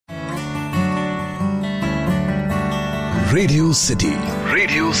Radio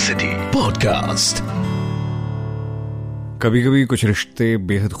city podcast. कभी कभी कुछ रिश्ते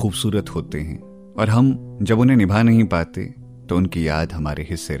बेहद खूबसूरत होते हैं और हम जब उन्हें निभा नहीं पाते तो उनकी याद हमारे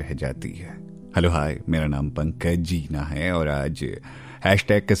हिस्से रह जाती है। हेलो हाय, मेरा नाम पंकज जीना है और आज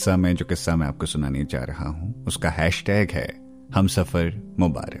हैशटैग किस्सा में जो किस्सा मैं आपको सुनाने जा रहा हूं उसका हैशटैग है हमसफर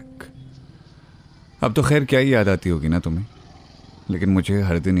मुबारक। अब तो खैर क्या ही याद आती होगी ना तुम्हें, लेकिन मुझे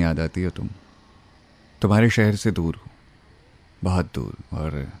हर दिन याद आती हो तुम। तुम्हारे शहर से दूर हो, बहुत दूर,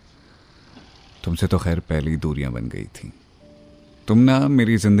 और तुमसे तो खैर पहले ही दूरियां बन गई थी। तुम ना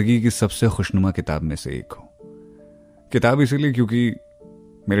मेरी जिंदगी की सबसे खुशनुमा किताब में से एक हो। किताब इसीलिए क्योंकि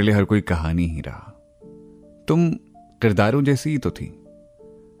मेरे लिए हर कोई कहानी ही रहा। तुम किरदारों जैसी ही तो थी।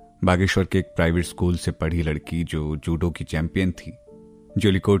 बागेश्वर के एक प्राइवेट स्कूल से पढ़ी लड़की जो जूडो की चैंपियन थी,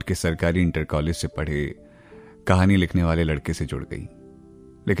 जोलीकोट के सरकारी इंटर कॉलेज से पढ़े कहानी लिखने वाले लड़के से जुड़ गई।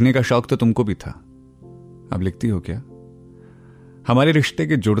 लिखने का शौक तो तुमको भी था। अब लिखती हो क्या? हमारे रिश्ते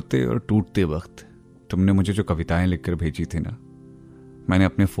के जुड़ते और टूटते वक्त तुमने मुझे जो कविताएं लिखकर भेजी थी ना, मैंने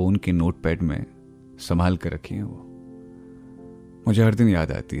अपने फोन के नोटपैड में संभाल कर रखी है। वो मुझे हर दिन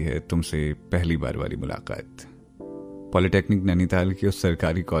याद आती है तुमसे पहली बार वाली मुलाकात। पॉलिटेक्निक नैनीताल के उस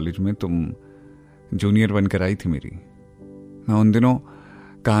सरकारी कॉलेज में तुम जूनियर बनकर आई थी मेरी। मैं उन दिनों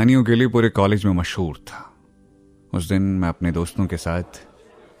कहानियों के लिए पूरे कॉलेज में मशहूर था। उस दिन मैं अपने दोस्तों के साथ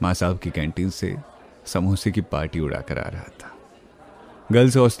माँ साहब की कैंटीन से समोसे की पार्टी उड़ाकर आ रहा था।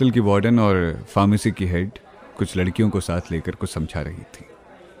 गर्ल्स हॉस्टल की वार्डन और फार्मेसी की हेड कुछ लड़कियों को साथ लेकर कुछ समझा रही थी।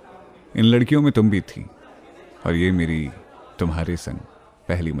 इन लड़कियों में तुम भी थी और ये मेरी तुम्हारे संग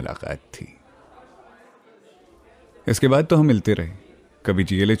पहली मुलाकात थी। इसके बाद तो हम मिलते रहे, कभी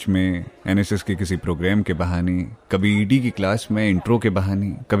जीएलएच में एनएसएस के किसी प्रोग्राम के बहाने, कभी ईडी की क्लास में इंट्रो के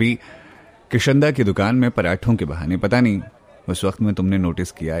बहाने, कभी किशनदा की दुकान में पराठों के बहाने। पता नहीं उस वक्त में तुमने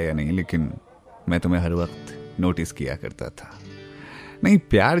नोटिस किया या नहीं, लेकिन मैं तुम्हें हर वक्त नोटिस किया करता था। नहीं,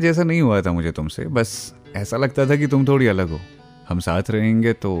 प्यार जैसा नहीं हुआ था मुझे तुमसे, बस ऐसा लगता था कि तुम थोड़ी अलग हो, हम साथ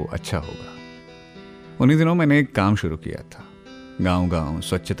रहेंगे तो अच्छा होगा। उन्हीं दिनों मैंने एक काम शुरू किया था, गांव गांव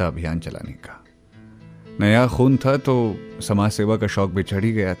स्वच्छता अभियान चलाने का। नया खून था तो समाज सेवा का शौक भी चढ़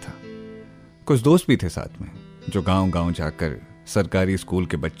ही गया था। कुछ दोस्त भी थे साथ में जो गांव गांव जाकर सरकारी स्कूल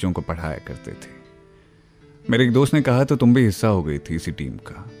के बच्चों को पढ़ाया करते थे। मेरे एक दोस्त ने कहा तो तुम भी हिस्सा हो गई थी इसी टीम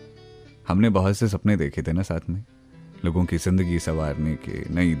का। हमने बहुत से सपने देखे थे ना साथ में, लोगों की जिंदगी संवारने के,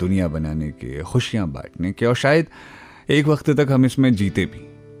 नई दुनिया बनाने के, खुशियां बांटने के, और शायद एक वक्त तक हम इसमें जीते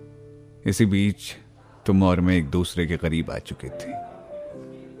भी। इसी बीच तुम और मैं एक दूसरे के करीब आ चुके थे।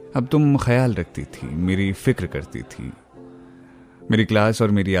 अब तुम ख्याल रखती थी, मेरी फिक्र करती थी, मेरी क्लास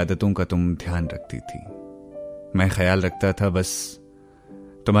और मेरी आदतों का तुम ध्यान रखती थी। मैं ख्याल रखता था बस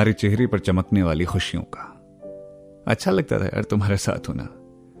तुम्हारे चेहरे पर चमकने वाली खुशियों का। अच्छा लगता था यार तुम्हारे साथ होना।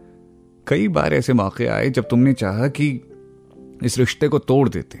 कई बार ऐसे मौके आए जब तुमने चाहा कि इस रिश्ते को तोड़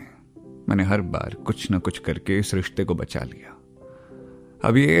देते हैं। मैंने हर बार कुछ ना कुछ करके इस रिश्ते को बचा लिया।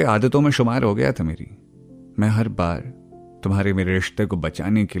 अब ये आदतों में शुमार हो गया था मेरी। मैं हर बार तुम्हारे मेरे रिश्ते को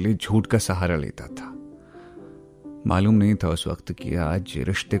बचाने के लिए झूठ का सहारा लेता था। मालूम नहीं था उस वक्त कि आज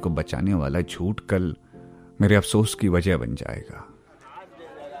रिश्ते को बचाने वाला झूठ कल मेरे अफसोस की वजह बन जाएगा।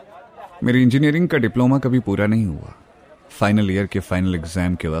 मेरी इंजीनियरिंग का डिप्लोमा कभी पूरा नहीं हुआ। फाइनल ईयर के फाइनल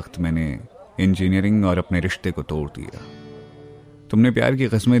एग्जाम के वक्त मैंने इंजीनियरिंग और अपने रिश्ते को तोड़ दिया। तुमने प्यार की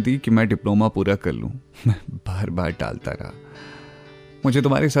कसमें दी कि मैं डिप्लोमा पूरा कर लूं। मैं बार बार टालता रहा। मुझे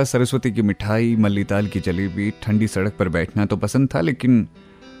तुम्हारे साथ सरस्वती की मिठाई, मल्लीताल की जलेबी, ठंडी सड़क पर बैठना तो पसंद था, लेकिन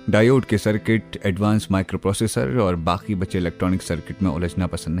डायोड के सर्किट, एडवांस माइक्रो प्रोसेसर और बाकी बचे इलेक्ट्रॉनिक सर्किट में उलझना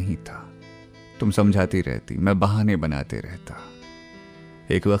पसंद नहीं था। तुम समझाती रहती, मैं बहाने बनाते रहता।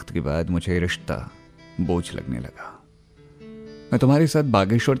 एक वक्त के बाद मुझे रिश्ता बोझ लगने लगा। मैं तुम्हारे साथ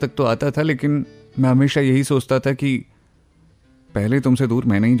बागेश्वर तक तो आता था, लेकिन मैं हमेशा यही सोचता था कि पहले तुमसे दूर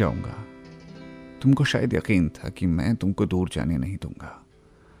मैं नहीं जाऊंगा। तुमको शायद यकीन था कि मैं तुमको दूर जाने नहीं दूंगा।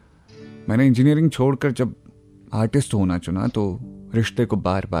 मैंने इंजीनियरिंग छोड़कर जब आर्टिस्ट होना चुना तो रिश्ते को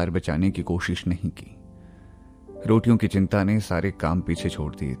बार बार बचाने की कोशिश नहीं की। रोटियों की चिंता ने सारे काम पीछे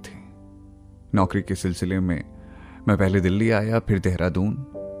छोड़ दिए थे। नौकरी के सिलसिले में मैं पहले दिल्ली आया, फिर देहरादून,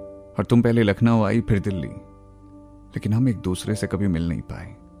 और तुम पहले लखनऊ आई, फिर दिल्ली। लेकिन हम एक दूसरे से कभी मिल नहीं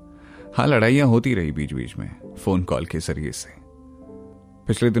पाए। हाँ, लड़ाइयां होती रही बीच बीच में फोन कॉल के जरिए से।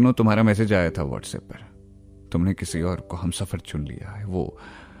 पिछले दिनों तुम्हारा मैसेज आया था व्हाट्सएप पर। तुमने किसी और को हमसफर चुन लिया है। वो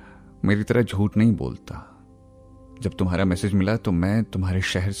मेरी तरह झूठ नहीं बोलता। जब तुम्हारा मैसेज मिला तो मैं तुम्हारे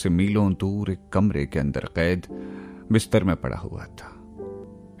शहर से मीलों दूर एक कमरे के अंदर कैद बिस्तर में पड़ा हुआ था।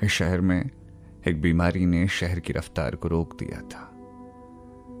 इस शहर में एक बीमारी ने शहर की रफ्तार को रोक दिया था।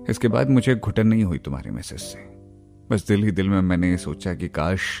 इसके बाद मुझे घुटन नहीं हुई तुम्हारे मैसेज से। बस दिल ही दिल में मैंने सोचा कि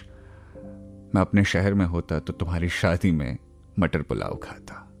काश मैं अपने शहर में होता तो तुम्हारी शादी में मटर पुलाव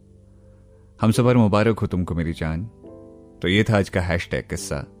खाता। हमसफर मुबारक हो तुमको मेरी जान। तो ये था आज का हैशटैग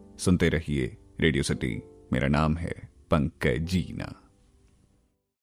किस्सा। सुनते रहिए रेडियो सिटी। मेरा नाम है पंकज जीना।